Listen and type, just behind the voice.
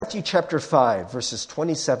Matthew chapter 5, verses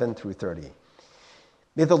 27 through 30.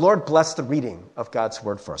 May the Lord bless the reading of God's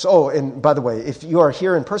word for us. Oh, and by the way, if you are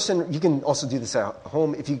here in person, you can also do this at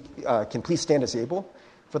home. If you can please stand as able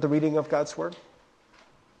for the reading of God's word.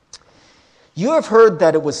 You have heard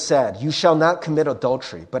that it was said, "You shall not commit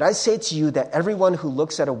adultery." But I say to you that everyone who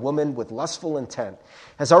looks at a woman with lustful intent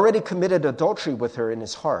has already committed adultery with her in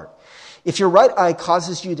his heart. If your right eye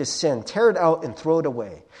causes you to sin, tear it out and throw it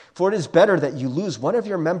away. For it is better that you lose one of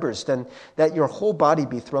your members than that your whole body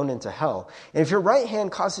be thrown into hell. And if your right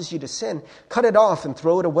hand causes you to sin, cut it off and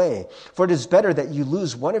throw it away. For it is better that you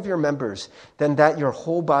lose one of your members than that your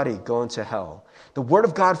whole body go into hell. The word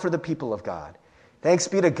of God for the people of God. Thanks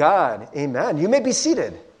be to God. Amen. You may be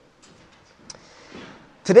seated.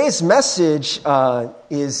 Today's message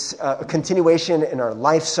is a continuation in our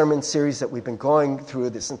life sermon series that we've been going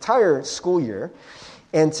through this entire school year.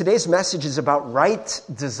 And today's message is about right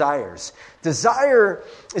desires. Desire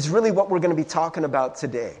is really what we're going to be talking about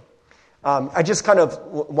today. I just kind of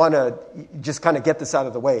want to just kind of get this out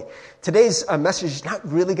of the way. Today's message is not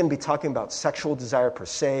really going to be talking about sexual desire per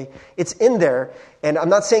se. It's in there, and I'm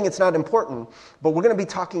not saying it's not important, but we're going to be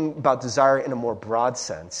talking about desire in a more broad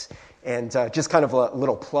sense. And just kind of a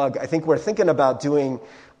little plug, I think we're thinking about doing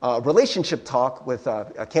a relationship talk with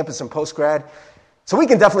a campus and postgrad. So we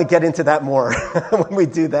can definitely get into that more when we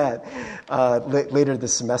do that later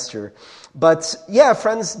this semester. But yeah,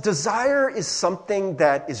 friends, desire is something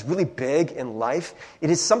that is really big in life. It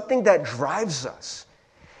is something that drives us.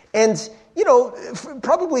 And, you know,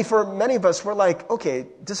 probably for many of us, we're like, okay,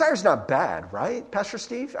 desire's not bad, right, Pastor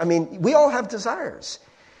Steve? I mean, we all have desires.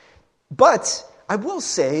 But I will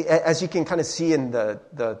say, as you can kind of see in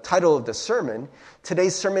the title of the sermon,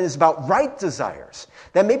 today's sermon is about right desires.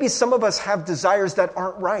 That maybe some of us have desires that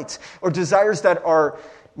aren't right, or desires that are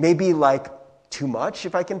maybe like too much,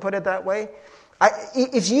 if I can put it that way.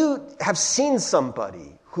 If you have seen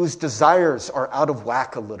somebody whose desires are out of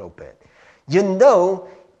whack a little bit, you know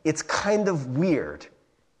it's kind of weird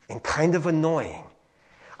and kind of annoying.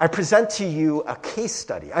 I present to you a case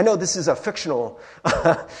study. I know this is a fictional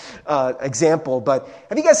example, but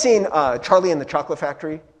have you guys seen Charlie and the Chocolate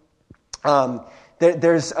Factory?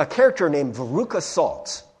 There's a character named Veruca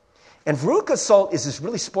Salt. And Veruca Salt is this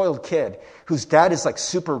really spoiled kid whose dad is like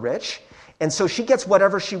super rich. And so she gets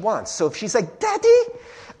whatever she wants. So if she's like, "Daddy,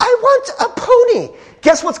 I want a pony,"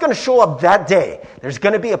 guess what's going to show up that day? There's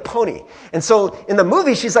going to be a pony. And so in the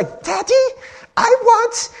movie, she's like, "Daddy, I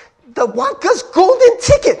want the Wonka's golden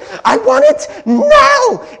ticket. I want it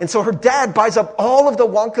now." And so her dad buys up all of the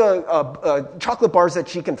Wonka chocolate bars that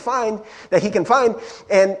he can find,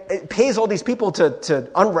 and it pays all these people to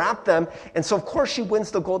unwrap them. And so, of course, she wins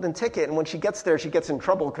the golden ticket. And when she gets there, she gets in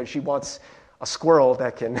trouble because she wants a squirrel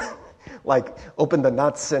that can like open the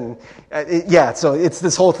nuts. And so it's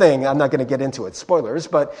this whole thing. I'm not going to get into it. Spoilers.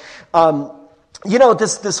 But you know,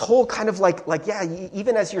 this whole kind of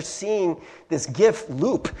even as you're seeing this GIF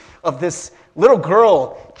loop of this little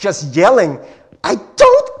girl just yelling, "I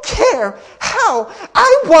don't care how,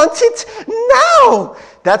 I want it now."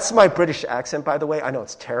 That's my British accent, by the way. I know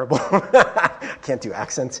it's terrible. I can't do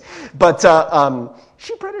accents. But is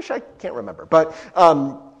she British? I can't remember. But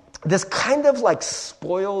this kind of like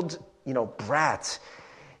spoiled, brat.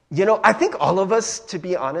 I think all of us, to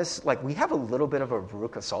be honest, like we have a little bit of a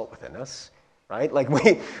Veruca Salt within us. Right? Like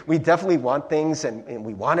we definitely want things and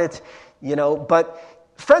we want it, But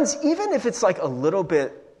friends, even if it's like a little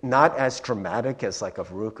bit not as dramatic as like a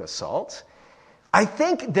Veruca Salt, I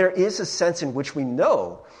think there is a sense in which we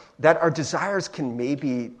know that our desires can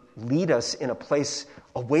maybe lead us in a place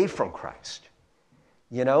away from Christ.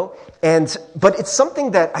 But it's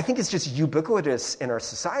something that I think is just ubiquitous in our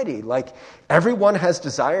society. Like everyone has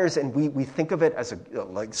desires, and we think of it as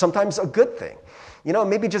sometimes a good thing.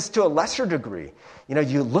 Maybe just to a lesser degree.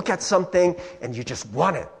 You look at something and you just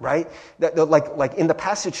want it, right? Like in the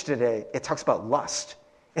passage today, it talks about lust.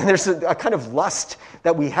 And there's a kind of lust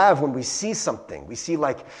that we have when we see something. We see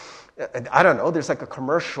there's like a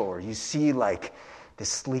commercial, or you see like this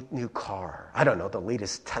sleek new car. I don't know, the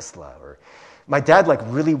latest Tesla. Or my dad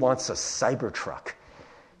really wants a Cybertruck.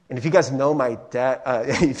 And if you guys know my dad,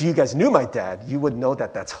 if you guys knew my dad, you would know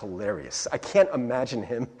that that's hilarious. I can't imagine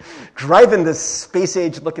him driving this space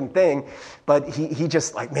age looking thing, but he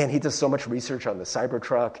just he does so much research on the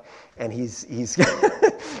Cybertruck, and he's he's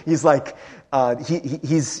on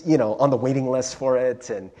the waiting list for it,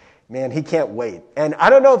 and man, he can't wait. And I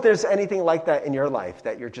don't know if there's anything like that in your life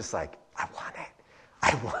that you're just like, I want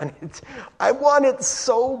it. I want it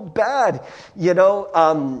so bad,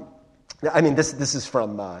 I mean, this is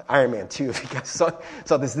from Iron Man 2, if you guys saw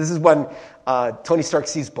this. This is when Tony Stark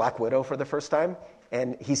sees Black Widow for the first time,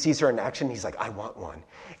 and he sees her in action. He's like, I want one.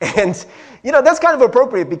 And, that's kind of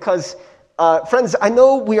appropriate because, friends, I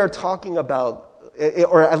know we are talking about,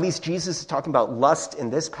 or at least Jesus is talking about lust in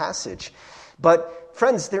this passage. But,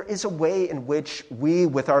 friends, there is a way in which we,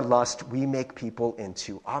 with our lust, we make people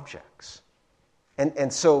into objects.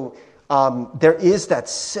 And so there is that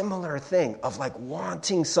similar thing of like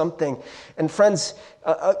wanting something. And friends,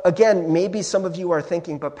 again, maybe some of you are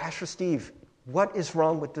thinking, but Pastor Steve, what is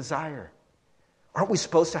wrong with desire? Aren't we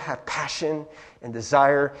supposed to have passion and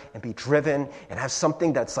desire and be driven and have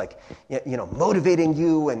something that's like, motivating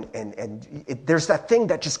you and there's that thing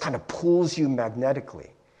that just kind of pulls you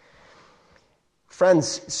magnetically?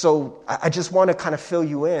 Friends, so I just want to kind of fill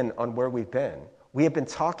you in on where we've been. We have been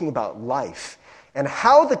talking about life and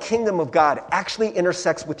how the kingdom of God actually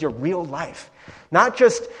intersects with your real life. Not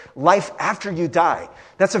just life after you die.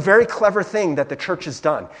 That's a very clever thing that the church has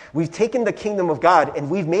done. We've taken the kingdom of God and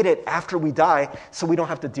we've made it after we die so we don't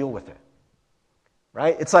have to deal with it.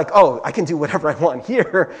 Right? It's like, I can do whatever I want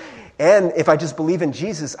here. And if I just believe in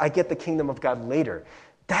Jesus, I get the kingdom of God later.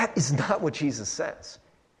 That is not what Jesus says.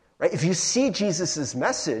 Right? If you see Jesus'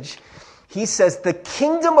 message, he says the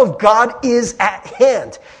kingdom of God is at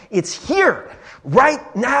hand. It's here,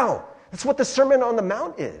 right now. That's what the Sermon on the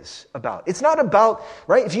Mount is about. It's not about,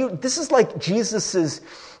 right? This is like Jesus'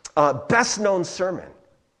 best-known sermon,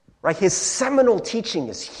 right? His seminal teaching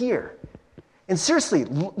is here. And seriously,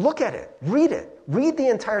 look at it. Read the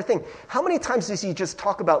entire thing. How many times does he just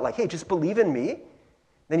talk about like, hey, just believe in me,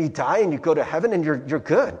 then you die and you go to heaven and you're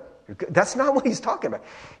good. That's not what he's talking about.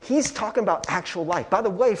 He's talking about actual life. By the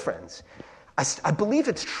way, friends, I believe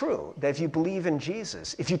it's true that if you believe in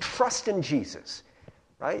Jesus, if you trust in Jesus,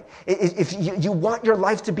 right? If you want your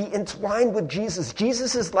life to be entwined with Jesus,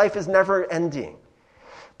 Jesus' life is never ending.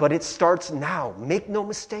 But it starts now. Make no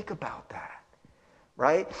mistake about that,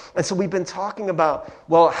 right? And so we've been talking about,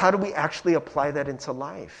 well, how do we actually apply that into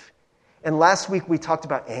life? And last week we talked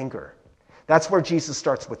about anger. That's where Jesus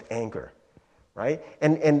starts with anger, right?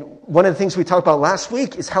 And one of the things we talked about last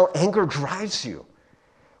week is how anger drives you.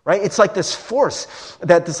 Right? It's like this force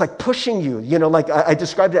that's like pushing you. Like I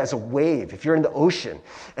described it as a wave. If you're in the ocean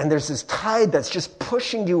and there's this tide that's just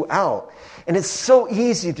pushing you out. And it's so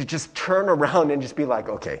easy to just turn around and just be like,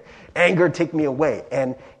 okay, anger, take me away.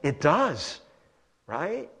 And it does,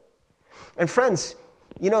 right? And friends,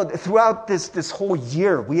 throughout this whole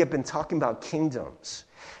year, we have been talking about kingdoms.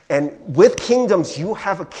 And with kingdoms, you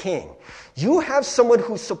have a king. You have someone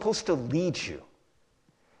who's supposed to lead you.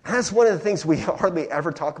 And that's one of the things we hardly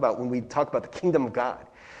ever talk about when we talk about the kingdom of God.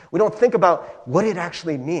 We don't think about what it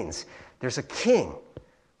actually means. There's a king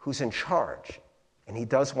who's in charge, and he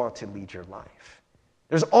does want to lead your life.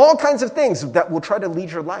 There's all kinds of things that will try to lead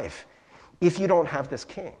your life if you don't have this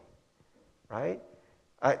king, right?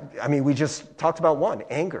 I mean, we just talked about one,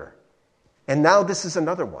 anger. And now this is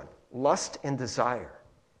another one, lust and desire.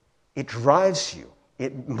 It drives you.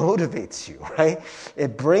 It motivates you, right?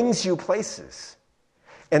 It brings you places.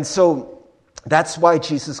 And so that's why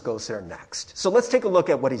Jesus goes there next. So let's take a look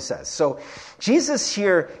at what he says. So Jesus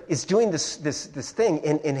here is doing this thing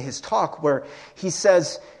in his talk where he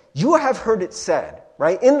says, you have heard it said,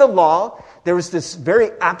 right? In the law, there was this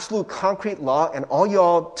very absolute concrete law, and all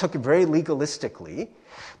y'all took it very legalistically.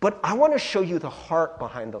 But I want to show you the heart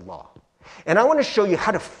behind the law. And I want to show you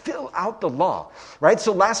how to fill out the law, right?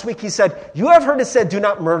 So last week he said, you have heard it said, do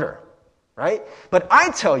not murder. Right? But I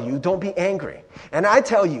tell you, don't be angry. And I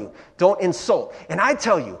tell you, don't insult. And I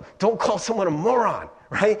tell you, don't call someone a moron.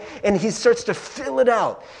 Right? And he starts to fill it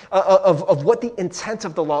out of what the intent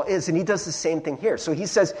of the law is. And he does the same thing here. So he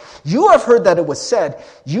says, you have heard that it was said,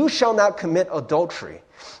 you shall not commit adultery.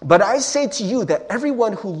 But I say to you that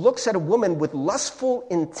everyone who looks at a woman with lustful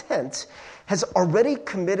intent has already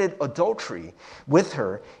committed adultery with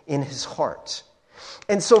her in his heart.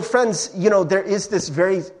 And so, friends, there is this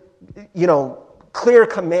very clear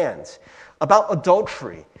command about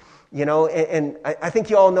adultery, and I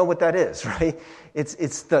think you all know what that is, right?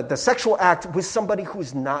 It's the sexual act with somebody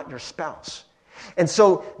who's not your spouse. And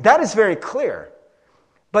so that is very clear.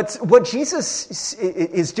 But what Jesus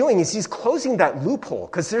is doing is he's closing that loophole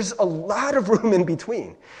because there's a lot of room in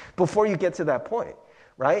between before you get to that point,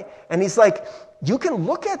 right? And he's like, you can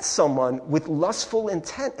look at someone with lustful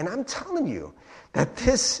intent, and I'm telling you that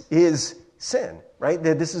this is sin, right?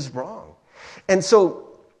 That this is wrong. And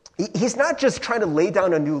so he's not just trying to lay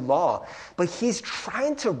down a new law, but he's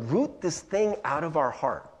trying to root this thing out of our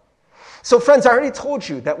heart. So friends, I already told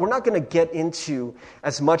you that we're not going to get into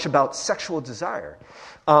as much about sexual desire.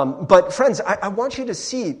 But friends, I want you to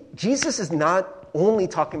see, Jesus is not only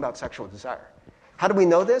talking about sexual desire. How do we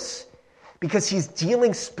know this? because he's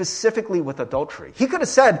dealing specifically with adultery. He could have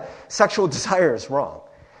said sexual desire is wrong.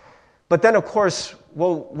 But then, of course,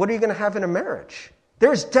 well, what are you going to have in a marriage?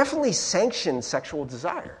 There's definitely sanctioned sexual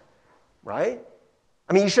desire, right?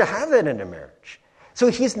 I mean, you should have that in a marriage. So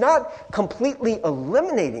he's not completely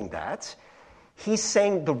eliminating that. He's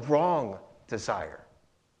saying the wrong desire,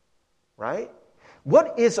 right?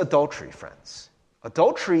 What is adultery, friends?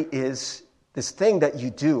 Adultery is this thing that you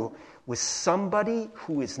do with somebody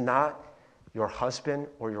who is not your husband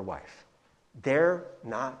or your wife. They're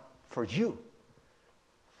not for you.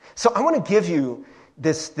 So I want to give you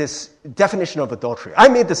this definition of adultery. I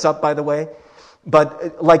made this up, by the way,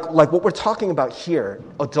 but like what we're talking about here,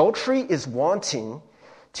 adultery is wanting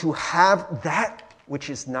to have that which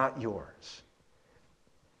is not yours,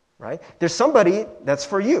 right? There's somebody that's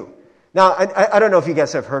for you. Now, I don't know if you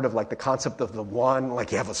guys have heard of like the concept of the one,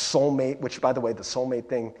 like you have a soulmate, which, by the way, the soulmate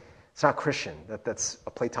thing, it's not Christian. That's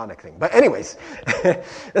a Platonic thing. But anyways,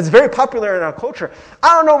 it's very popular in our culture.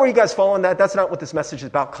 I don't know where you guys fall on that. That's not what this message is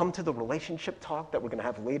about. Come to the relationship talk that we're going to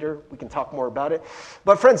have later. We can talk more about it.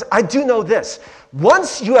 But friends, I do know this.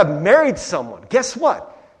 Once you have married someone, guess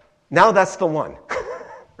what? Now that's the one,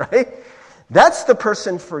 right? That's the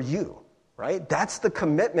person for you, right? That's the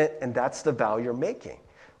commitment and that's the vow you're making.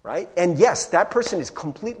 Right? And yes, that person is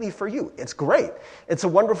completely for you. It's great. It's a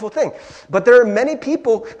wonderful thing. But there are many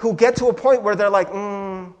people who get to a point where they're like,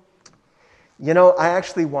 I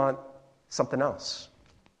actually want something else.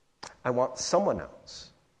 I want someone else.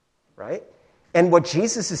 Right? And what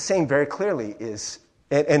Jesus is saying very clearly is,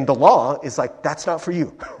 and the law is like, that's not for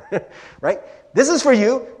you. Right? This is for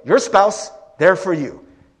you, your spouse, they're for you.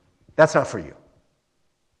 That's not for you.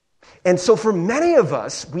 And so for many of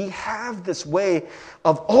us, we have this way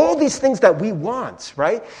of all these things that we want,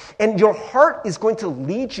 right? And your heart is going to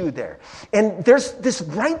lead you there. And there's this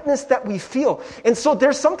rightness that we feel. And so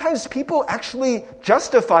there's sometimes people actually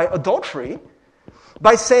justify adultery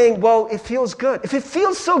by saying, well, it feels good. If it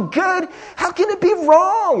feels so good, how can it be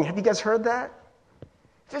wrong? Have you guys heard that?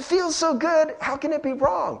 If it feels so good, how can it be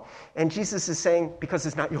wrong? And Jesus is saying, because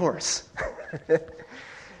it's not yours.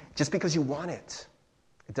 Just because you want it.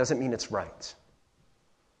 It doesn't mean it's right.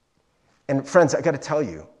 And friends, I got to tell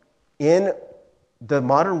you, in the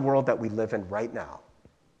modern world that we live in right now,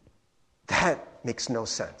 that makes no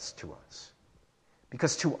sense to us.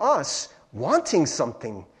 Because to us, wanting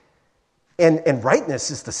something and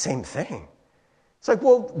rightness is the same thing. It's like,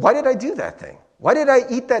 well, why did I do that thing? Why did I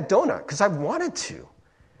eat that donut? Because I wanted to,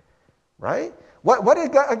 right? Why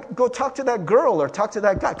did I go talk to that girl or talk to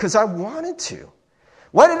that guy? Because I wanted to.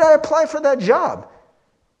 Why did I apply for that job?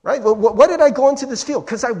 Right? Why did I go into this field?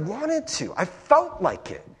 Because I wanted to. I felt like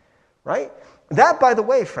it. Right? That, by the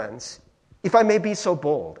way, friends, if I may be so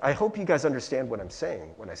bold, I hope you guys understand what I'm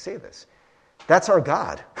saying when I say this. That's our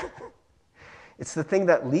God. It's the thing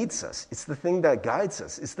that leads us. It's the thing that guides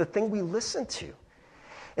us. It's the thing we listen to.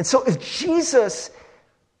 And so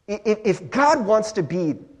if God wants to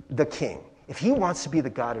be the king, if he wants to be the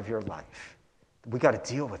God of your life, we got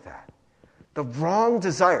to deal with that. The wrong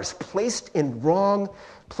desires placed in wrong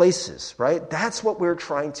places, right? That's what we're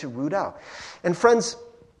trying to root out. And friends,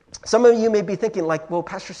 some of you may be thinking like, well,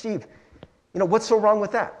 Pastor Steve, what's so wrong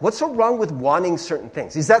with that? What's so wrong with wanting certain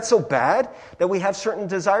things? Is that so bad that we have certain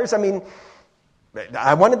desires? I mean,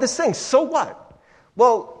 I wanted this thing, so what?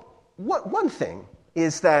 Well, one thing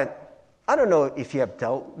is that, I don't know if you have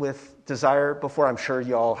dealt with desire before, I'm sure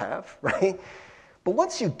you all have, right? But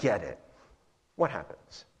once you get it, what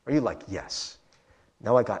happens? Are you like, yes,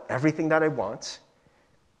 now I got everything that I want.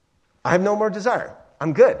 I have no more desire.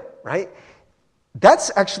 I'm good, right? That's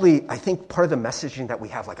actually, I think, part of the messaging that we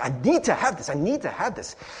have. Like, I need to have this. I need to have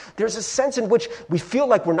this. There's a sense in which we feel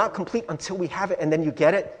like we're not complete until we have it, and then you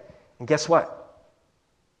get it, and guess what?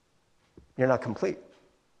 You're not complete.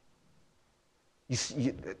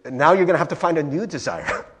 Now you're going to have to find a new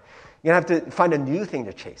desire. You're going to have to find a new thing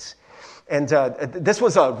to chase. And this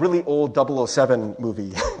was a really old 007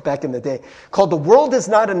 movie back in the day called The World Is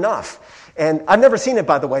Not Enough. And I've never seen it,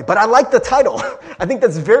 by the way, but I like the title. I think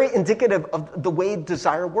that's very indicative of the way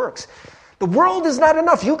desire works. The world is not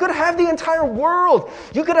enough. You could have the entire world.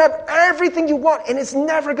 You could have everything you want, and it's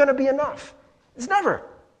never going to be enough. It's never.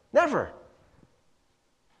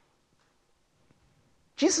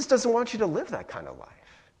 Jesus doesn't want you to live that kind of life.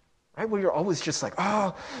 Right? Where you're always just like,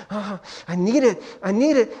 I need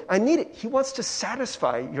it. He wants to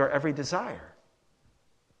satisfy your every desire.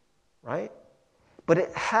 Right? But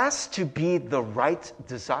it has to be the right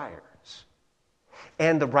desires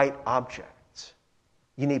and the right object.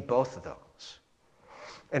 You need both of those.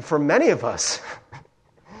 And for many of us,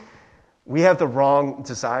 we have the wrong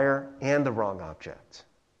desire and the wrong object.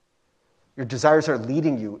 Your desires are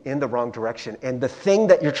leading you in the wrong direction. And the thing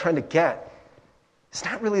that you're trying to get is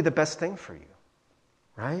not really the best thing for you,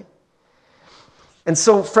 right? And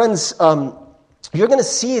so, friends, you're going to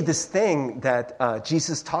see this thing that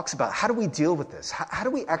Jesus talks about. How do we deal with this? How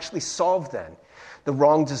do we actually solve, then, the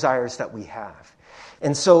wrong desires that we have?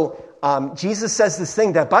 And so Jesus says this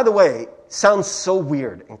thing that, by the way, sounds so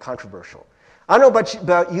weird and controversial. I don't know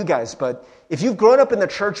about you guys, but if you've grown up in the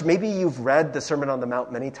church, maybe you've read the Sermon on the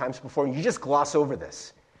Mount many times before, and you just gloss over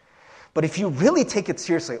this. But if you really take it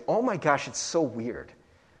seriously, oh my gosh, it's so weird.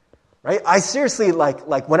 Right? I seriously,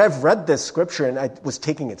 like when I've read this scripture and I was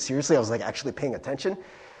taking it seriously, I was like actually paying attention.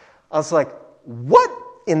 I was like, what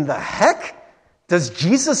in the heck does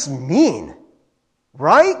Jesus mean?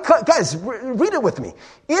 Right? Guys, read it with me.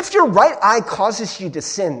 If your right eye causes you to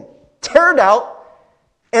sin, tear it out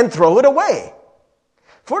and throw it away.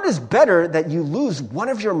 For it is better that you lose one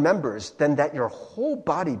of your members than that your whole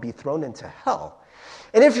body be thrown into hell.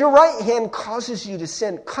 And if your right hand causes you to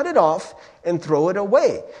sin, cut it off and throw it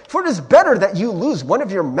away. For it is better that you lose one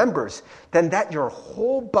of your members than that your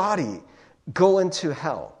whole body go into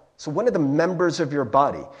hell. So one of the members of your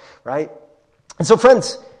body, right? And so,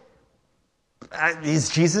 friends, is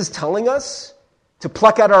Jesus telling us to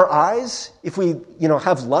pluck out our eyes if we,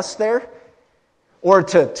 have lust there? Or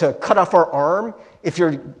to cut off our arm if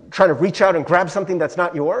you're trying to reach out and grab something that's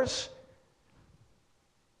not yours?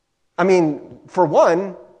 I mean, for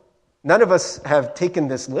one, none of us have taken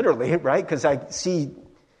this literally, right? Because I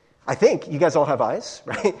think you guys all have eyes,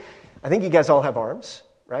 right? I think you guys all have arms,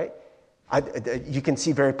 right? You can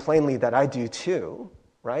see very plainly that I do too,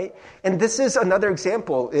 right? And this is another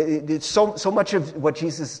example. It's so much of what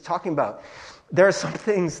Jesus is talking about. There are some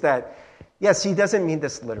things that, yes, he doesn't mean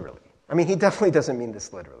this literally. I mean, he definitely doesn't mean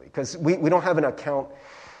this literally, because we don't have an account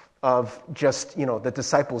of just, the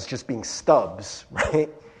disciples just being stubs, right?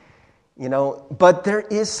 But there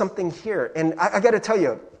is something here. And I got to tell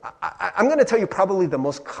you, I'm going to tell you probably the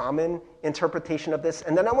most common interpretation of this.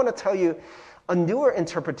 And then I want to tell you a newer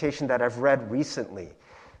interpretation that I've read recently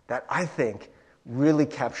that I think really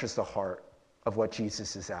captures the heart of what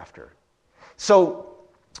Jesus is after. So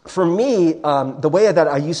for me, the way that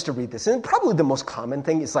I used to read this, and probably the most common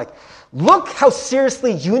thing is like, look how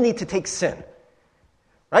seriously you need to take sin.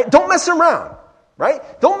 Right? Don't mess around.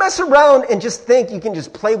 Right? Don't mess around and just think you can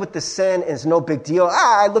just play with the sin and it's no big deal.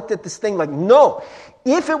 I looked at this thing like, no.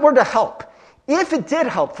 If it were to help, if it did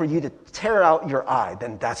help for you to tear out your eye,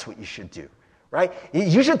 then that's what you should do. Right?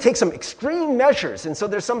 You should take some extreme measures. And so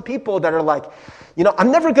there's some people that are like,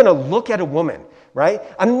 I'm never going to look at a woman, right?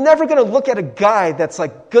 I'm never going to look at a guy that's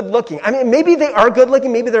like good looking. I mean, maybe they are good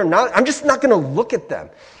looking, maybe they're not. I'm just not going to look at them,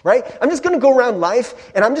 right? I'm just going to go around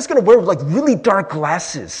life and I'm just going to wear like really dark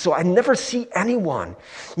glasses so I never see anyone.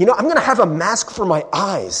 I'm going to have a mask for my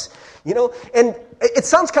eyes, and it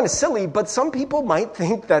sounds kind of silly, but some people might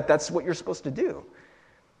think that that's what you're supposed to do.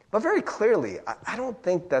 But very clearly, I don't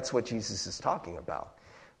think that's what Jesus is talking about,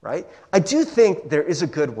 right? I do think there is a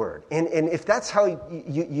good word. And if that's how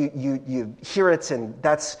you hear it and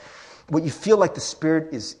that's what you feel like the Spirit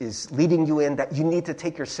is leading you in, that you need to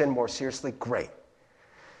take your sin more seriously, great.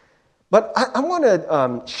 But I want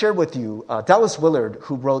to share with you Dallas Willard,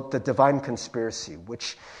 who wrote The Divine Conspiracy,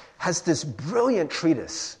 which has this brilliant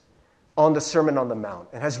treatise on the Sermon on the Mount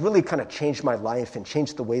and has really kind of changed my life and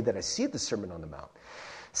changed the way that I see the Sermon on the Mount.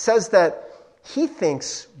 Says that he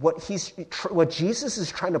thinks what Jesus is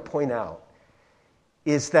trying to point out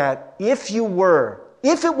is that if it were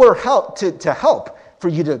to help for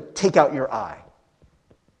you to take out your eye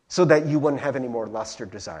so that you wouldn't have any more lust or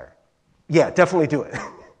desire, yeah, definitely do it.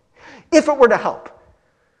 If it were to help.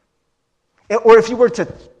 Or if you were to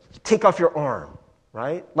take off your arm,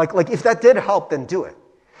 right? Like if that did help, then do it.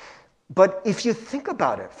 But if you think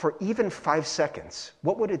about it for even 5 seconds,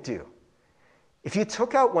 what would it do? If you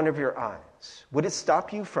took out one of your eyes, would it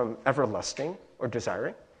stop you from ever lusting or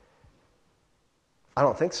desiring? I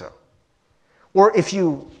don't think so. Or if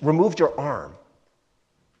you removed your arm,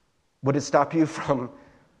 would it stop you from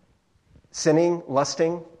sinning,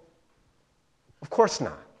 lusting? Of course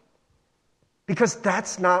not. Because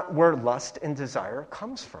that's not where lust and desire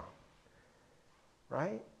comes from.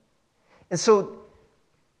 Right? And so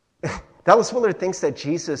Dallas Willard thinks that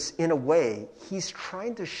Jesus, in a way, he's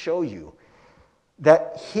trying to show you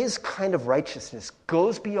that his kind of righteousness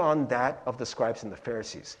goes beyond that of the scribes and the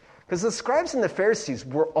Pharisees. Because the scribes and the Pharisees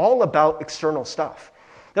were all about external stuff.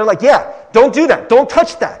 They're like, yeah, don't do that. Don't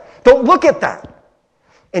touch that. Don't look at that.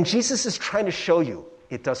 And Jesus is trying to show you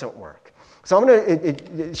it doesn't work. So I'm going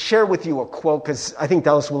to share with you a quote, because I think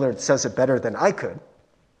Dallas Willard says it better than I could.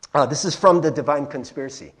 This is from the Divine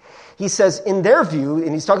Conspiracy. He says, in their view,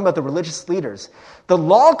 and he's talking about the religious leaders, the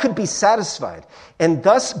law could be satisfied and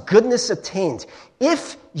thus goodness attained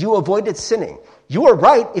if you avoided sinning. You are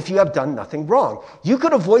right if you have done nothing wrong. You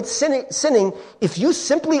could avoid sinning if you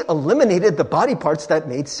simply eliminated the body parts that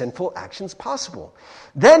made sinful actions possible.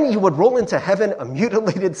 Then you would roll into heaven a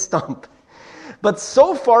mutilated stump. But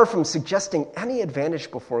so far from suggesting any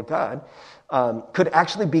advantage before God could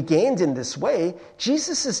actually be gained in this way,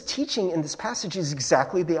 Jesus' teaching in this passage is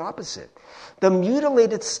exactly the opposite. The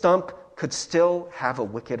mutilated stump could still have a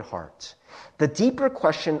wicked heart. The deeper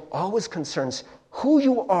question always concerns who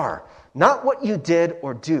you are, not what you did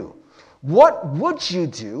or do. What would you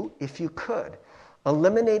do if you could?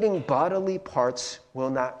 Eliminating bodily parts will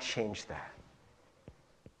not change that.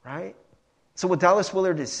 Right? So what Dallas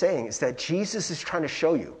Willard is saying is that Jesus is trying to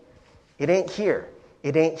show you, it ain't here,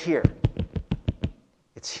 it ain't here.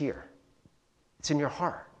 It's here. It's in your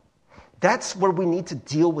heart. That's where we need to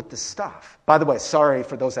deal with the stuff. By the way, sorry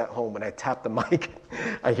for those at home when I tap the mic.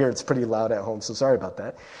 I hear it's pretty loud at home, so sorry about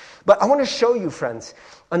that. But I want to show you, friends,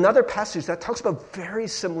 another passage that talks about very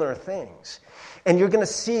similar things. And you're going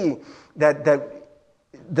to see that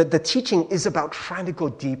the teaching is about trying to go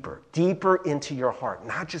deeper into your heart,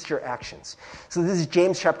 not just your actions. So this is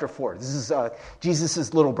James chapter 4. This is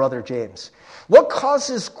Jesus' little brother, James. What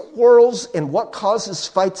causes quarrels and what causes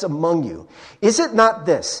fights among you? Is it not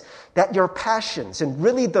this, that your passions, and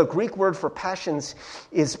really the Greek word for passions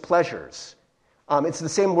is pleasures. It's the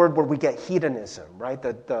same word where we get hedonism, right?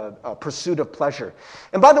 The pursuit of pleasure.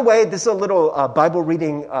 And by the way, this is a little Bible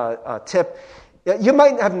reading tip. You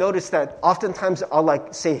might have noticed that oftentimes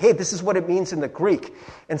I'll say, hey, this is what it means in the Greek.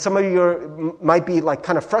 And some of you might be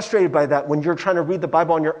kind of frustrated by that when you're trying to read the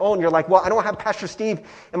Bible on your own. You're like, well, I don't have Pastor Steve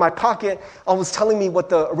in my pocket always telling me what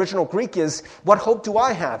the original Greek is. What hope do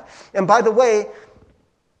I have? And by the way,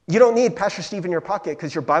 you don't need Pastor Steve in your pocket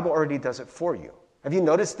because your Bible already does it for you. Have you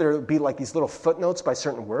noticed there will be these little footnotes by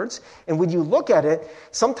certain words? And when you look at it,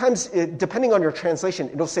 sometimes, depending on your translation,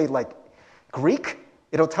 it'll say Greek.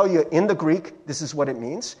 It'll tell you in the Greek, this is what it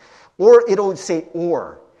means. Or it'll say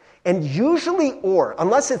or. And usually or,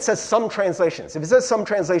 unless it says some translations. If it says some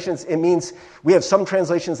translations, it means we have some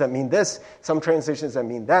translations that mean this, some translations that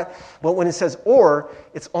mean that. But when it says or,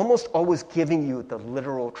 it's almost always giving you the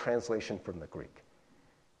literal translation from the Greek.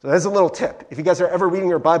 So that's a little tip. If you guys are ever reading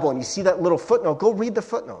your Bible and you see that little footnote, go read the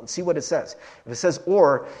footnote and see what it says. If it says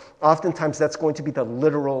or, oftentimes that's going to be the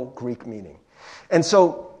literal Greek meaning. And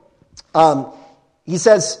so he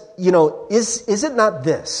says, is it not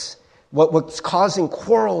this? What's causing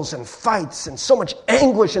quarrels and fights and so much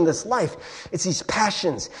anguish in this life? It's these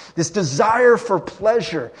passions, this desire for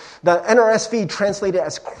pleasure. The NRSV translated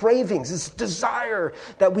as cravings, this desire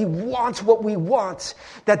that we want what we want,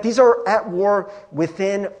 that these are at war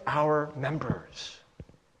within our members.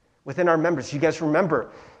 Within our members. You guys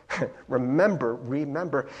remember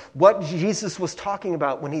what Jesus was talking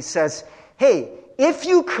about when he says, hey, if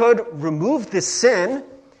you could remove this sin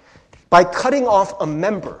by cutting off a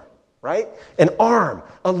member, right? An arm,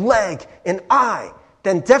 a leg, an eye,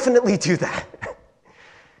 then definitely do that.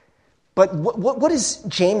 But what is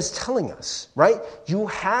James telling us, right? You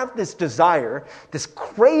have this desire, this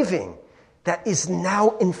craving that is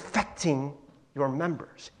now infecting your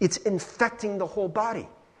members. It's infecting the whole body.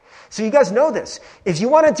 So you guys know this. If you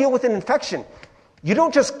want to deal with an infection, you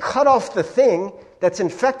don't just cut off the thing that's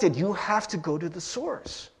infected. You have to go to the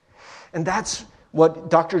source. And that's what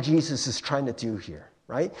Dr. Jesus is trying to do here.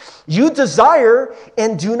 Right? You desire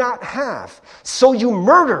and do not have. So you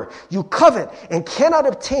murder, you covet and cannot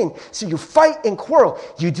obtain. So you fight and quarrel.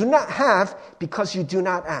 You do not have because you do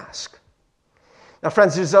not ask. Now,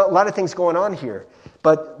 friends, there's a lot of things going on here.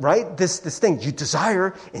 But, right, this thing, you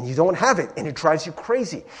desire and you don't have it. And it drives you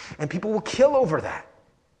crazy. And people will kill over that.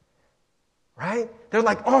 Right? They're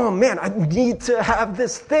like, oh man, I need to have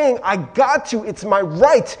this thing. I got to. It's my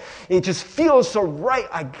right. It just feels so right.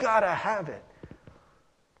 I got to have it.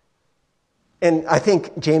 And I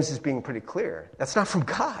think James is being pretty clear. That's not from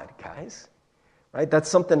God, guys. Right? That's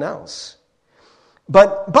something else.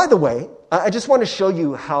 But, by the way, I just want to show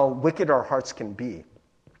you how wicked our hearts can be.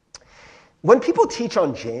 When people teach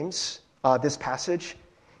on James, this passage,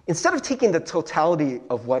 instead of taking the totality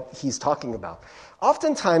of what he's talking about,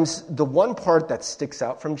 oftentimes the one part that sticks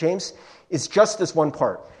out from James is just this one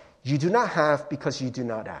part. You do not have because you do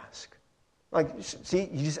not ask. See,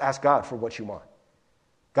 you just ask God for what you want.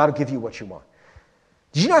 God will give you what you want.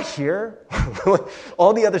 Did you not hear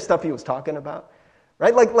all the other stuff he was talking about?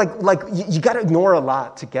 Right? You got to ignore a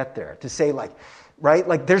lot to get there. To say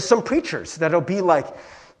right? There's some preachers that'll be like,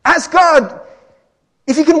 ask God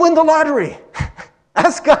if you can win the lottery.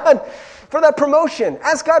 Ask God for that promotion.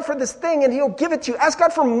 Ask God for this thing and he'll give it to you. Ask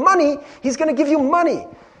God for money. He's going to give you money.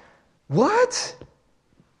 What?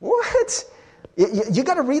 What? You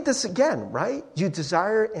got to read this again, right? You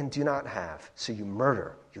desire and do not have, so you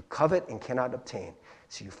murder. You covet and cannot obtain,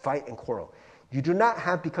 so you fight and quarrel. You do not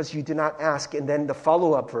have because you do not ask. And then the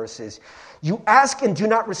follow-up verse is, you ask and do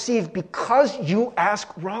not receive because you ask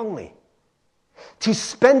wrongly. To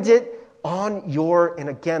spend it on your, and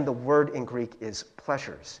again, the word in Greek is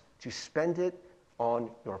pleasures. To spend it on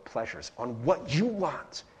your pleasures, on what you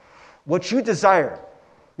want, what you desire.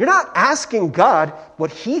 You're not asking God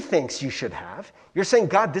what he thinks you should have. You're saying,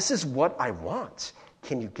 God, this is what I want.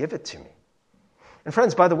 Can you give it to me? And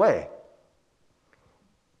friends, by the way,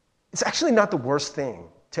 it's actually not the worst thing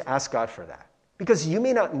to ask God for that, because you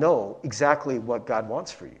may not know exactly what God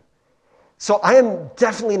wants for you. So I am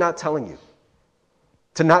definitely not telling you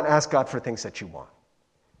to not ask God for things that you want.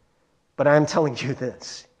 But I am telling you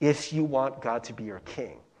this: if you want God to be your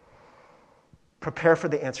king, prepare for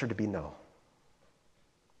the answer to be no.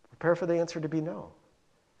 Prepare for the answer to be no.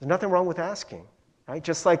 There's nothing wrong with asking, right?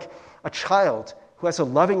 Just like a child who has a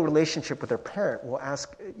loving relationship with their parent will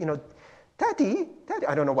ask, Daddy,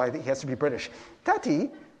 I don't know why he has to be British.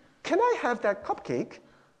 Daddy, can I have that cupcake?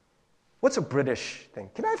 What's a British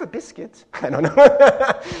thing? Can I have a biscuit? I don't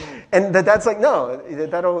know. And the dad's like, no,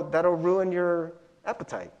 that'll ruin your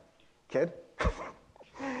appetite, kid.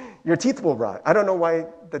 Your teeth will rot. I don't know why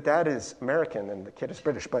the dad is American and the kid is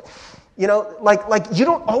British, but like you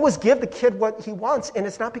don't always give the kid what he wants, and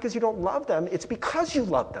it's not because you don't love them. It's because you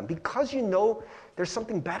love them, because you know there's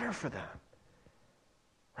something better for them,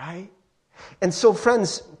 right? And so,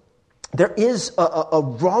 friends, there is a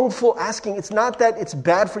wrongful asking. It's not that it's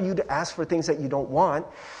bad for you to ask for things that you don't want,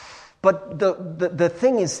 but the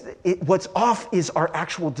thing is, what's off is our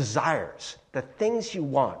actual desires. The things you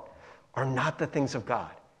want are not the things of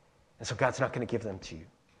God. And so God's not going to give them to you,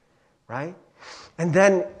 right? And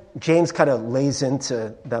then James kind of lays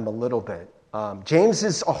into them a little bit. James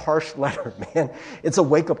is a harsh letter, man. It's a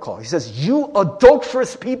wake-up call. He says, you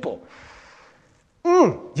adulterous people.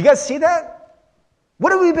 Do you guys see that?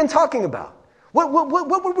 What have we been talking about? What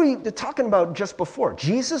were we talking about just before?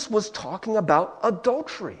 Jesus was talking about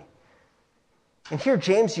adultery. And here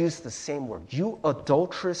James used the same word. You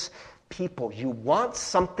adulterous people. You want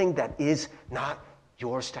something that is not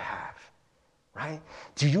yours to have, right?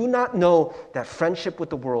 Do you not know that friendship with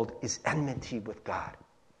the world is enmity with God?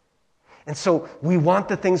 And so we want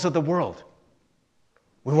the things of the world.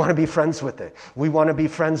 We want to be friends with it. We want to be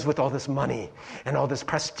friends with all this money and all this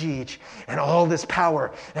prestige and all this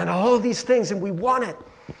power and all these things, and we want it.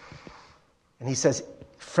 And he says,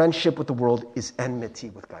 friendship with the world is enmity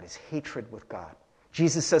with God, is hatred with God.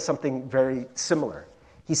 Jesus says something very similar.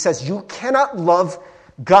 He says, you cannot love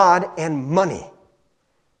God and money.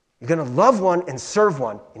 You're going to love one and serve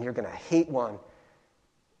one, and you're going to hate one,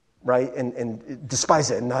 right? And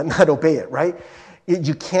despise it and not obey it, right?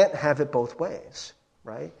 You can't have it both ways,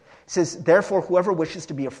 right? It says, therefore, whoever wishes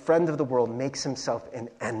to be a friend of the world makes himself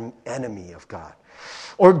an enemy of God.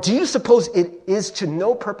 Or do you suppose it is to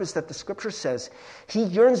no purpose that the scripture says he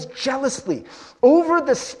yearns jealously over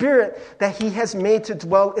the spirit that he has made to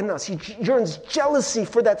dwell in us? He yearns jealousy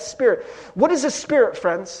for that spirit. What is a spirit,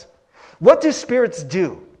 friends? What do spirits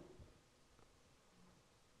do?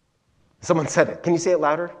 Someone said it. Can you say it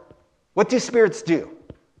louder? What do spirits do?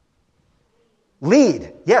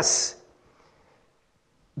 Lead. Yes.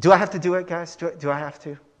 Do I have to do it, guys? Do I have to?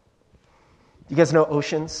 You guys know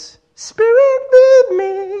Oceans? Spirit, lead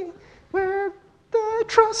me where the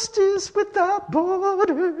trust is without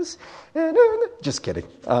borders. Just kidding.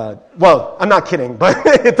 Well, I'm not kidding, but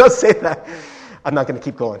it does say that. I'm not going to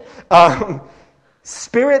keep going.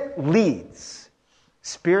 Spirit leads.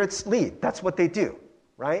 Spirits lead. That's what they do,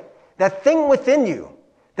 right? That thing within you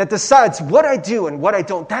that decides what I do and what I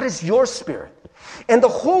don't, that is your spirit. And the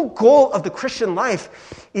whole goal of the Christian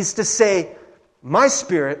life is to say, my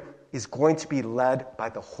spirit is going to be led by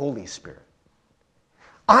the Holy Spirit.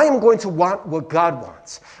 I am going to want what God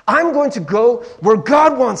wants. I'm going to go where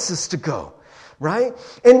God wants us to go, right?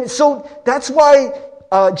 And so that's why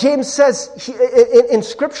James says in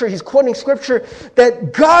Scripture, he's quoting Scripture,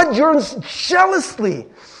 that God yearns jealously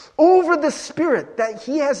over the Spirit that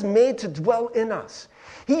he has made to dwell in us.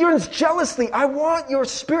 He yearns jealously. I want your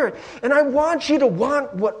Spirit, and I want you to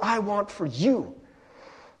want what I want for you.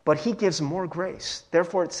 But he gives more grace.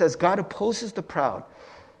 Therefore, it says, God opposes the proud,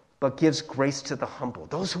 but gives grace to the humble.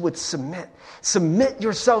 Those who would submit. Submit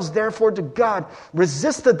yourselves, therefore, to God.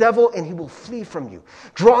 Resist the devil, and he will flee from you.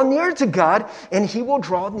 Draw near to God, and he will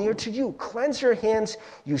draw near to you. Cleanse your hands,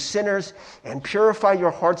 you sinners, and purify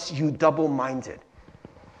your hearts, you double-minded.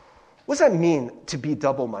 What does that mean to be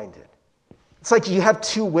double-minded? It's like you have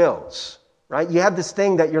two wills, right? You have this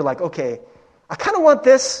thing that you're like, okay, I kind of want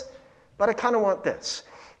this, but I kind of want this.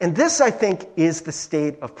 And this, I think, is the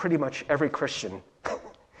state of pretty much every Christian,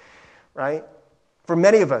 right? For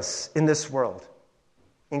many of us in this world,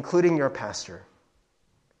 including your pastor.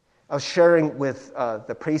 I was sharing with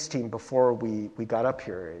the praise team before we got up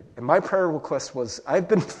here, and my prayer request was, I've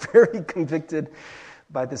been very convicted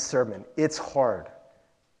by this sermon. It's hard.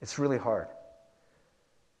 It's really hard.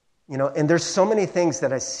 And there's so many things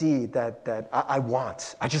that I see that I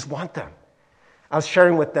want. I just want them. I was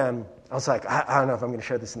sharing with them. I was like, I don't know if I'm going to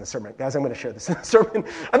share this in the sermon. Guys, I'm going to share this in the sermon.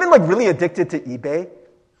 I've been really addicted to eBay,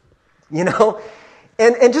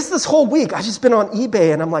 And just this whole week, I've just been on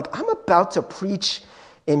eBay, and I'm like, I'm about to preach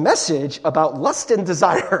a message about lust and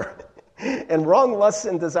desire and wrong lusts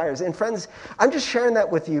and desires. And friends, I'm just sharing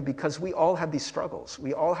that with you because we all have these struggles.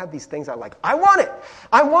 We all have these things I want it.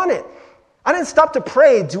 I want it. I didn't stop to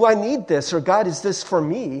pray, do I need this? Or God, is this for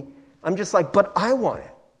me? I'm just like, but I want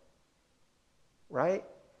it. Right?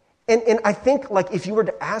 And I think if you were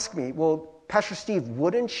to ask me, well, Pastor Steve,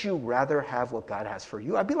 wouldn't you rather have what God has for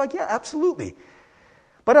you? I'd be like, yeah, absolutely.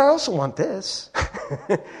 But I also want this.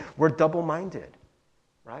 We're double-minded,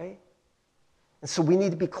 right? And so we need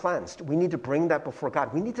to be cleansed. We need to bring that before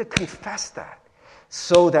God. We need to confess that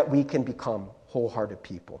so that we can become wholehearted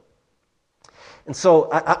people. And so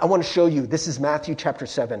I want to show you, this is Matthew chapter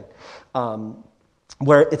 7,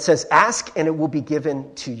 where it says, ask and it will be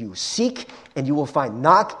given to you. Seek and you will find.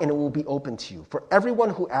 Knock and it will be open to you. For everyone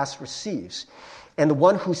who asks receives. And the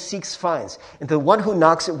one who seeks finds. And the one who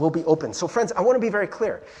knocks, it will be open. So friends, I want to be very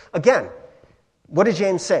clear. Again, what did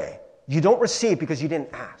James say? You don't receive because you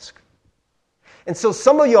didn't ask. And so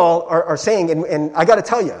some of y'all are saying, and I got to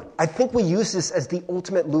tell you, I think we use this as the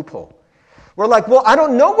ultimate loophole. We're like, well, I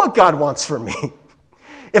don't know what God wants for me.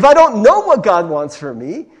 If I don't know what God wants for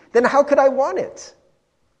me, then how could I want it?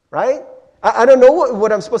 Right? I don't know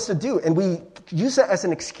what I'm supposed to do. And we use that as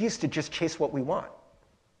an excuse to just chase what we want.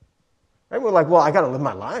 Right? We're like, well, I got to live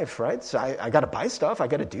my life, right? So I got to buy stuff. I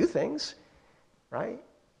got to do things, right?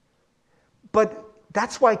 But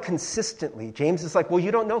that's why consistently James is like, well,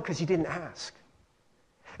 you don't know because you didn't ask.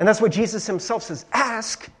 And that's what Jesus himself says,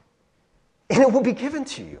 ask, and it will be given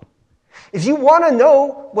to you. If you want to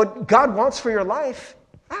know what God wants for your life,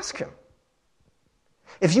 ask him.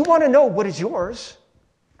 If you want to know what is yours,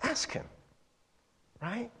 ask him,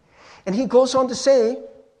 right? And he goes on to say,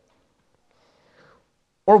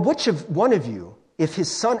 or which of one of you, if his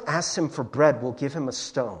son asks him for bread, will give him a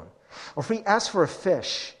stone? Or if he asks for a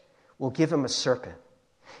fish, will give him a serpent?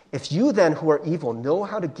 If you then, who are evil, know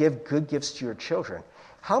how to give good gifts to your children,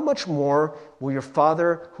 how much more will your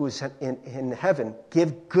Father who is in heaven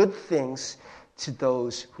give good things to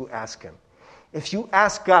those who ask him? If you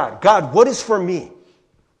ask God, God, what is for me?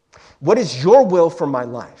 What is your will for my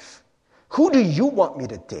life? Who do you want me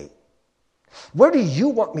to date? Where do you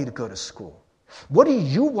want me to go to school? What do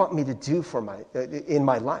you want me to do in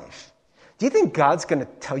my life? Do you think God's going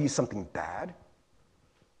to tell you something bad?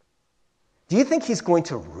 Do you think he's going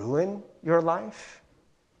to ruin your life?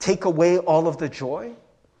 Take away all of the joy?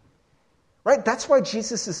 Right? That's why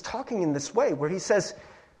Jesus is talking in this way, where he says,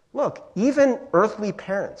 look, even earthly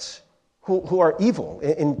parents who are evil,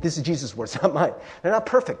 and this is Jesus' words, not mine, they're not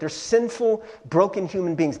perfect. They're sinful, broken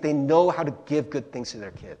human beings. They know how to give good things to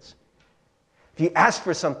their kids. If you ask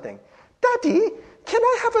for something, Daddy, can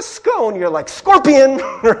I have a scone? You're like, scorpion,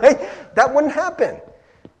 right? That wouldn't happen,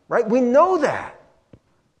 right? We know that.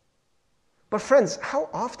 But friends, how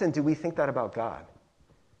often do we think that about God?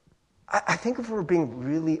 I think if we're being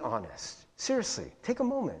really honest, seriously, take a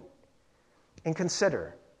moment and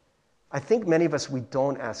consider. I think many of us, we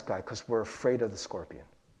don't ask God because we're afraid of the scorpion.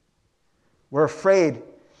 We're afraid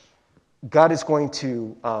God is going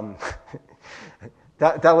to,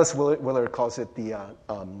 Dallas Willard calls it the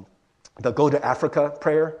go to Africa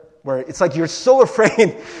prayer, where it's like you're so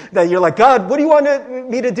afraid that you're like, God, what do you want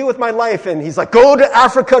me to do with my life? And he's like, go to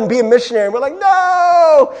Africa and be a missionary. And we're like,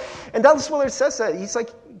 no! And Dallas Willard says that. He's like,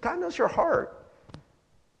 God knows your heart.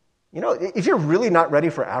 If you're really not ready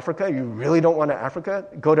for Africa, you really don't want to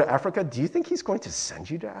go to Africa, do you think he's going to send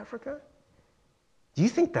you to Africa? Do you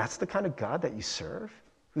think that's the kind of God that you serve,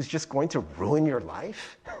 who's just going to ruin your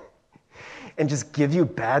life and just give you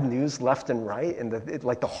bad news left and right and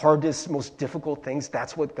the hardest, most difficult things,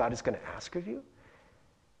 that's what God is going to ask of you?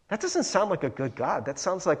 That doesn't sound like a good God. That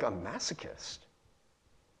sounds like a masochist,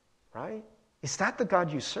 right? Is that the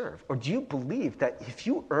God you serve? Or do you believe that if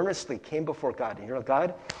you earnestly came before God and you're like,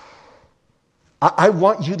 God, I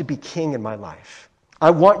want you to be king in my life. I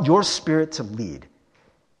want your spirit to lead.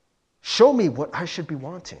 Show me what I should be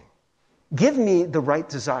wanting. Give me the right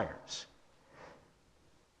desires.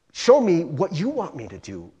 Show me what you want me to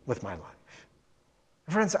do with my life.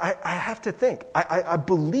 Friends, I have to think. I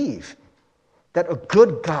believe that a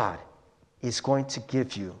good God is going to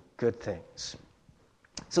give you good things.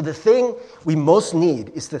 So the thing we most need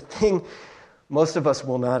is the thing most of us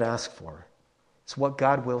will not ask for. It's what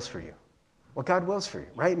God wills for you. What God wills for you,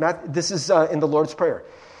 right? This is in the Lord's Prayer.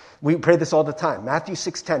 We pray this all the time. Matthew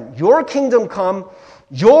 6:10. Your kingdom come,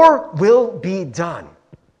 your will be done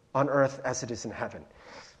on earth as it is in heaven.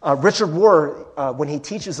 Richard Rohr, when he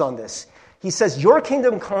teaches on this, he says, your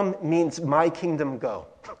kingdom come means my kingdom go.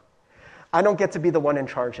 I don't get to be the one in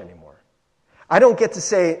charge anymore. I don't get to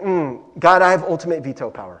say, God, I have ultimate veto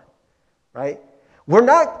power, right? We're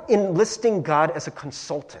not enlisting God as a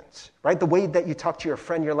consultant, right? The way that you talk to your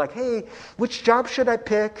friend, you're like, hey, which job should I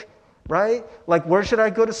pick, right? Like, where should I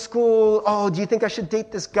go to school? Oh, do you think I should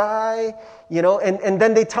date this guy? You know, and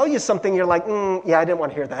then they tell you something, you're like, yeah, I didn't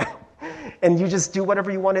want to hear that. And you just do whatever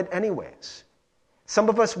you wanted anyways. Some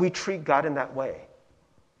of us, we treat God in that way.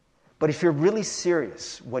 But if you're really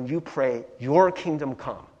serious, when you pray, your kingdom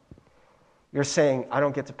come, you're saying, I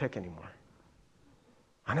don't get to pick anymore.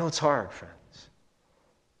 I know it's hard, friends.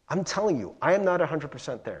 I'm telling you, I am not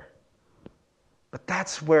 100% there. But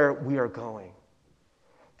that's where we are going.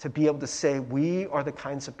 To be able to say, we are the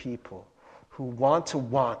kinds of people who want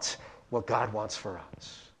what God wants for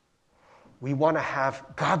us. We want to have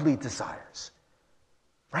godly desires,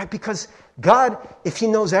 right? Because God, if he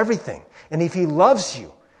knows everything, and if he loves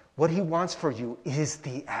you, what he wants for you is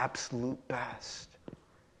the absolute best.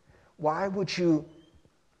 Why would you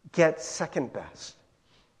get second best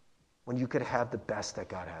when you could have the best that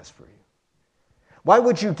God has for you? Why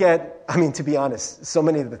would you get, to be honest, so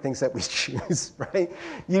many of the things that we choose, right?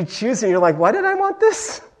 You choose and you're like, why did I want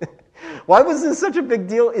this? Why was this such a big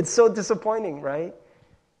deal? It's so disappointing, right?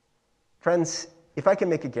 Friends, if I can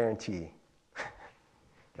make a guarantee,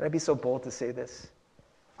 can I be so bold to say this?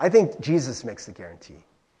 I think Jesus makes the guarantee.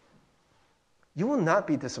 You will not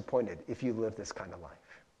be disappointed if you live this kind of life.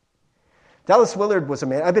 Dallas Willard was a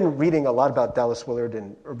man. I've been reading a lot about Dallas Willard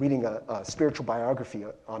and reading a spiritual biography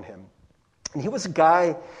on him. And he was a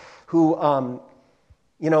guy who,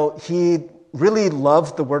 he really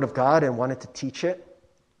loved the Word of God and wanted to teach it.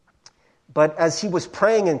 But as he was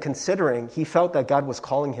praying and considering, he felt that God was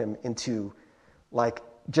calling him into,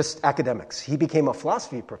 just academics. He became a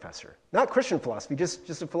philosophy professor. Not Christian philosophy,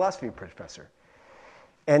 just a philosophy professor.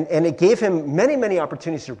 And it gave him many, many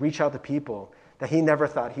opportunities to reach out to people that he never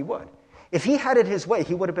thought he would. If he had it his way,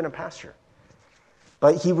 he would have been a pastor.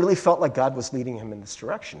 But he really felt like God was leading him in this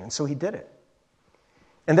direction, and so he did it.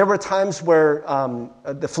 And there were times where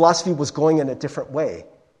the philosophy was going in a different way,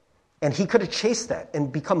 and he could have chased that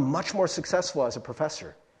and become much more successful as a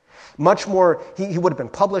professor. Much more, he would have been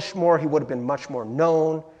published more, he would have been much more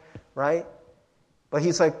known, right? But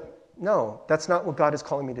he's like, no, that's not what God is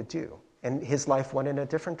calling me to do. And his life went in a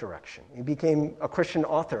different direction. He became a Christian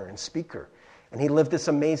author and speaker, and he lived this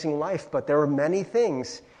amazing life, but there were many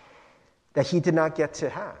things that he did not get to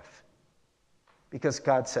have because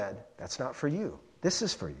God said, that's not for you. This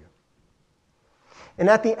is for you. And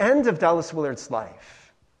at the end of Dallas Willard's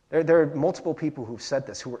life, there are multiple people who've said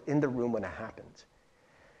this, who were in the room when it happened,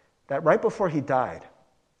 that right before he died,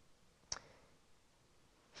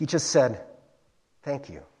 he just said, thank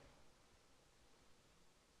you.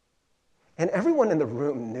 And everyone in the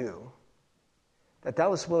room knew that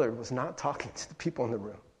Dallas Willard was not talking to the people in the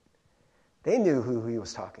room. They knew who he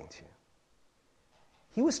was talking to.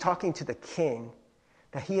 He was talking to the king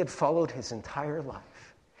that he had followed his entire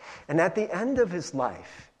life. And at the end of his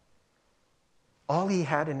life, all he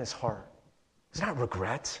had in his heart was not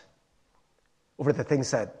regret over the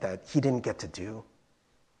things that he didn't get to do,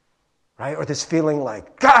 right? Or this feeling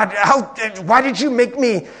like, God, why did you make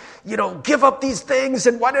me, give up these things,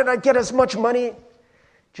 and why did I get as much money?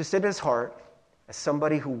 Just in his heart, as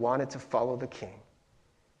somebody who wanted to follow the king,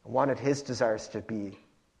 wanted his desires to be,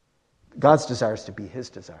 God's desires to be his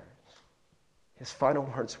desires. His final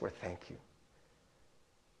words were, thank you.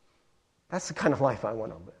 That's the kind of life I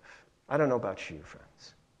want to live. I don't know about you,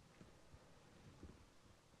 friends.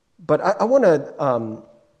 But I want to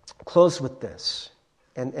close with this.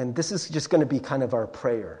 And this is just going to be kind of our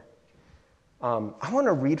prayer. I want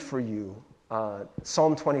to read for you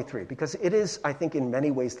Psalm 23, because it is, I think, in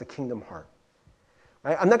many ways the kingdom heart.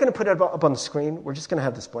 Right? I'm not going to put it up on the screen. We're just going to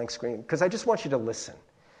have this blank screen, because I just want you to listen.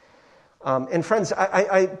 And friends,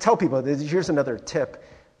 I tell people, here's another tip.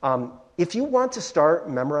 If you want to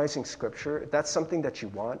start memorizing Scripture, if that's something that you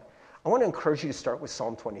want, I want to encourage you to start with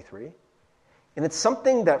Psalm 23. And it's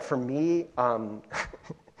something that for me,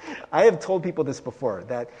 I have told people this before,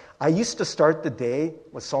 that I used to start the day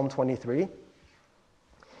with Psalm 23,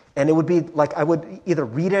 and it would be like I would either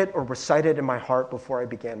read it or recite it in my heart before I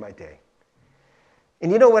began my day.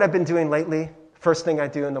 And you know what I've been doing lately? First thing I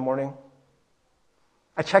do in the morning?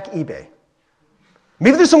 I check eBay.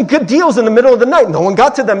 Maybe there's some good deals in the middle of the night. No one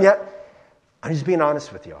got to them yet. I'm just being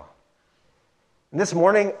honest with y'all. And this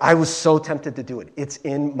morning, I was so tempted to do it. It's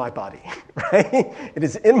in my body, right? It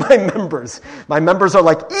is in my members. My members are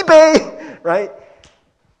like, eBay, right?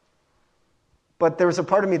 But there was a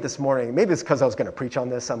part of me this morning, maybe it's because I was going to preach on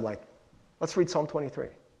this, I'm like, let's read Psalm 23.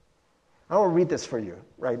 I want to read this for you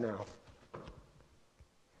right now.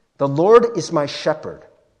 The Lord is my shepherd.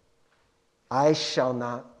 I shall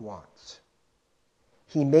not want.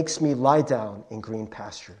 He makes me lie down in green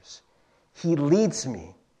pastures. He leads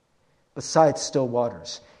me beside still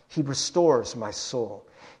waters. He restores my soul.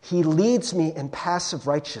 He leads me in paths of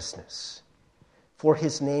righteousness for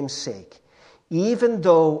his name's sake. Even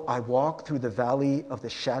though I walk through the valley of the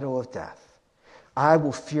shadow of death, I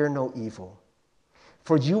will fear no evil.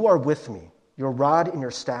 For you are with me. Your rod and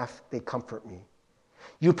your staff, they comfort me.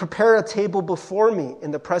 You prepare a table before me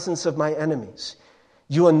in the presence of my enemies.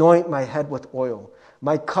 You anoint my head with oil.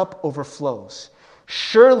 My cup overflows.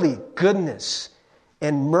 Surely goodness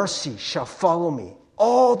and mercy shall follow me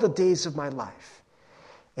all the days of my life,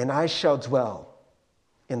 and I shall dwell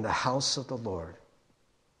in the house of the Lord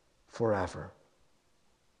forever.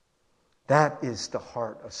 That is the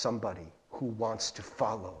heart of somebody who wants to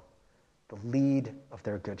follow the lead of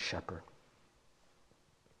their good shepherd.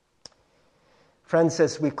 Friends,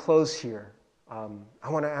 as we close here, I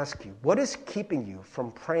want to ask you, what is keeping you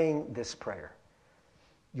from praying this prayer?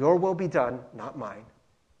 Your will be done, not mine.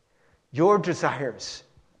 Your desires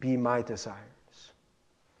be my desires.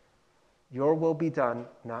 Your will be done,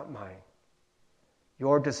 not mine.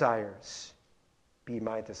 Your desires be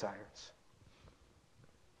my desires.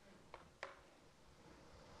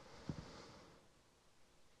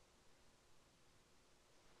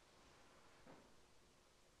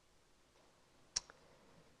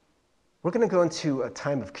 We're going to go into a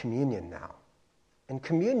time of communion now. And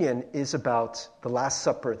communion is about the Last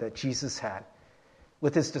Supper that Jesus had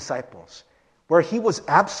with his disciples, where he was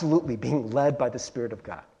absolutely being led by the Spirit of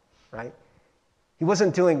God, right? He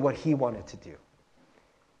wasn't doing what he wanted to do.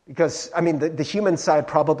 Because, the human side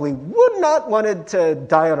probably would not wanted to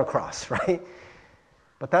die on a cross, right?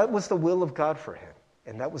 But that was the will of God for him,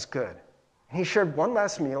 and that was good. And he shared one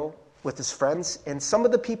last meal with his friends, and some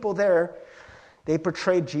of the people there, they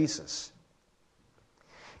betrayed Jesus.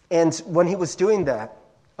 And when he was doing that,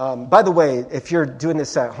 by the way, if you're doing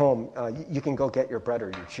this at home, you can go get your bread or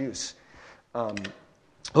your juice.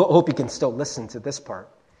 Hope you can still listen to this part.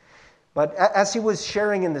 But as he was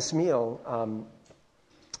sharing in this meal,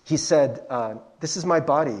 he said, "This is my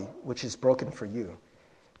body, which is broken for you."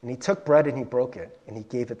 And he took bread and he broke it, and he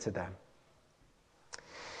gave it to them.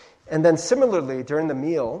 And then similarly, during the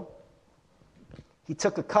meal, he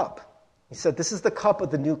took a cup. He said, "This is the cup of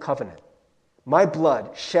the new covenant, my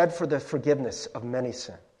blood shed for the forgiveness of many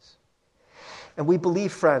sins." And we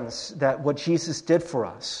believe, friends, that what Jesus did for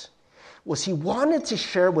us was he wanted to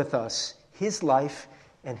share with us his life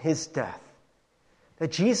and his death.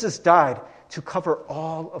 That Jesus died to cover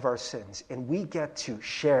all of our sins, and we get to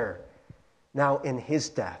share now in his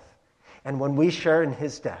death. And when we share in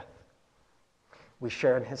his death, we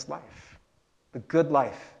share in his life, the good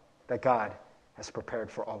life that God has prepared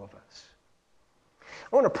for all of us.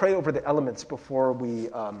 I want to pray over the elements before we,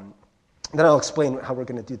 then I'll explain how we're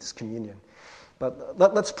going to do this communion. But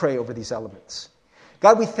let's pray over these elements.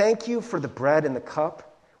 God, we thank you for the bread and the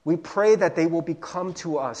cup. We pray that they will become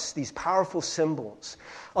to us these powerful symbols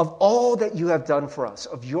of all that you have done for us,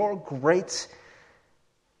 of your great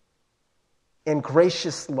and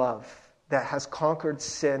gracious love that has conquered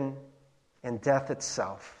sin and death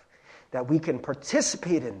itself, that we can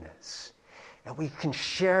participate in this, and we can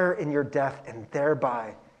share in your death and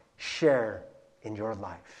thereby share in your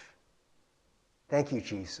life. Thank you,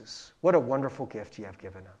 Jesus. What a wonderful gift you have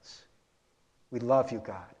given us. We love you,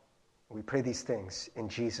 God. We pray these things in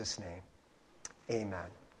Jesus' name. Amen.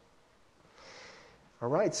 All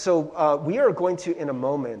right, so we are going to, in a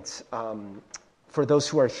moment, for those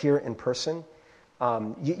who are here in person,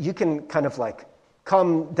 you can kind of like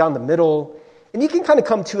come down the middle, and you can kind of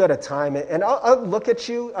come two at a time, and I'll look at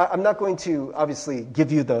you. I'm not going to, obviously,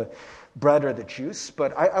 give you the bread or the juice,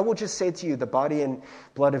 but I will just say to you, the body and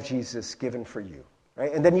blood of Jesus given for you.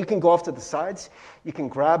 Right? And then you can go off to the sides. You can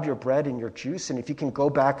grab your bread and your juice, and if you can go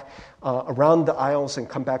back around the aisles and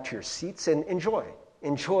come back to your seats and enjoy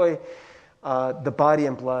the body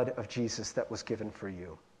and blood of Jesus that was given for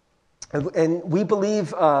you. And we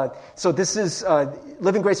believe, so this is,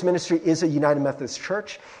 Living Grace Ministry is a United Methodist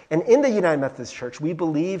Church. And in the United Methodist Church, we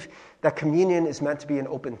believe that communion is meant to be an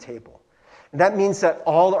open table. And that means that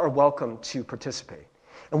all are welcome to participate.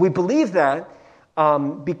 And we believe that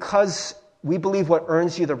because we believe what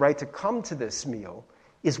earns you the right to come to this meal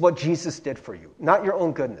is what Jesus did for you, not your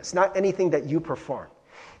own goodness, not anything that you perform.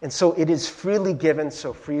 And so it is freely given,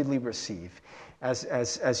 so freely receive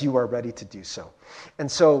as you are ready to do so.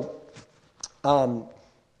 And so,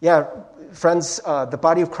 friends, the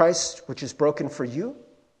body of Christ, which is broken for you.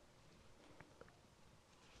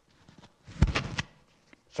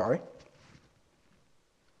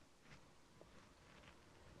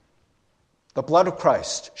 The blood of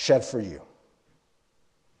Christ shed for you.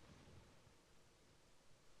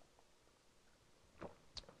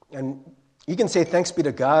 And you can say thanks be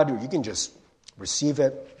to God, or you can just receive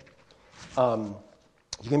it. You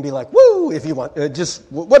can be like, woo, if you want. Just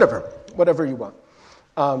whatever you want.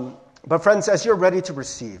 But friends, as you're ready to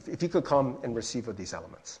receive, if you could come and receive of these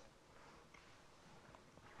elements.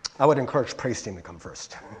 I would encourage praise team to come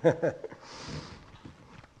first. The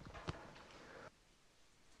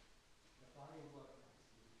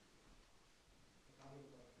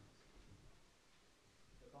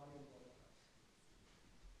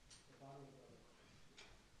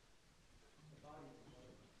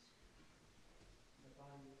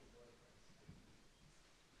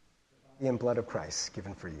body and blood of Christ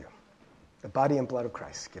given for you. The body and blood of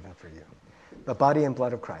Christ given for you. The body and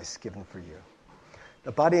blood of Christ given for you.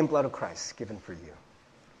 The body and blood of Christ given for you.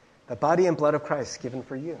 The body and blood of Christ given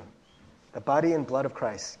for you. The body and blood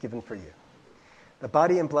of Christ given for you. The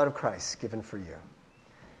body and blood of Christ given for you.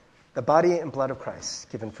 The body and blood of Christ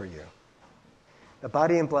given for you. The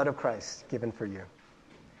body and blood of Christ given for you.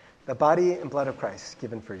 The body and blood of Christ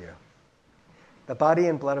given for you. The body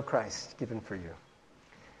and blood of Christ given for you.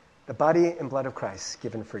 The body and blood of Christ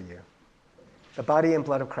given for you. The body and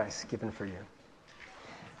blood of Christ given for you.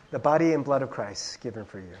 The body and blood of Christ given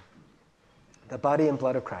for you. The body and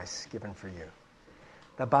blood of Christ given for you.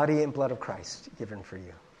 The body and blood of Christ given for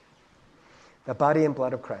you. The body and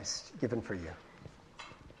blood of Christ given for you.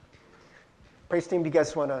 Praise team, do you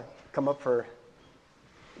guys want to come up for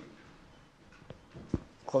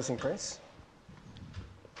closing praise?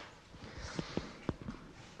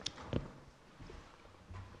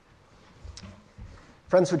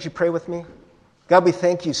 Friends, would you pray with me? God, we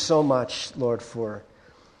thank you so much, Lord, for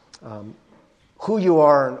who you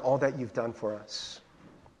are and all that you've done for us.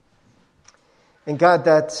 And God,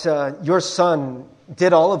 that your Son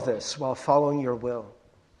did all of this while following your will.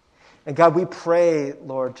 And God, we pray,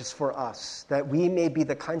 Lord, just for us, that we may be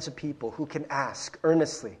the kinds of people who can ask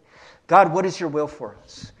earnestly, God, what is your will for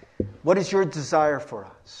us? What is your desire for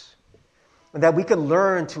us? And that we can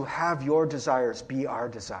learn to have your desires be our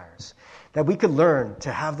desires. That we could learn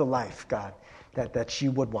to have the life, God, that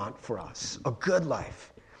you would want for us. A good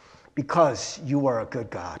life, because you are a good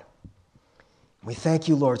God. We thank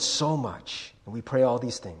you, Lord, so much. And we pray all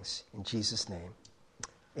these things in Jesus' name.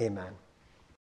 Amen.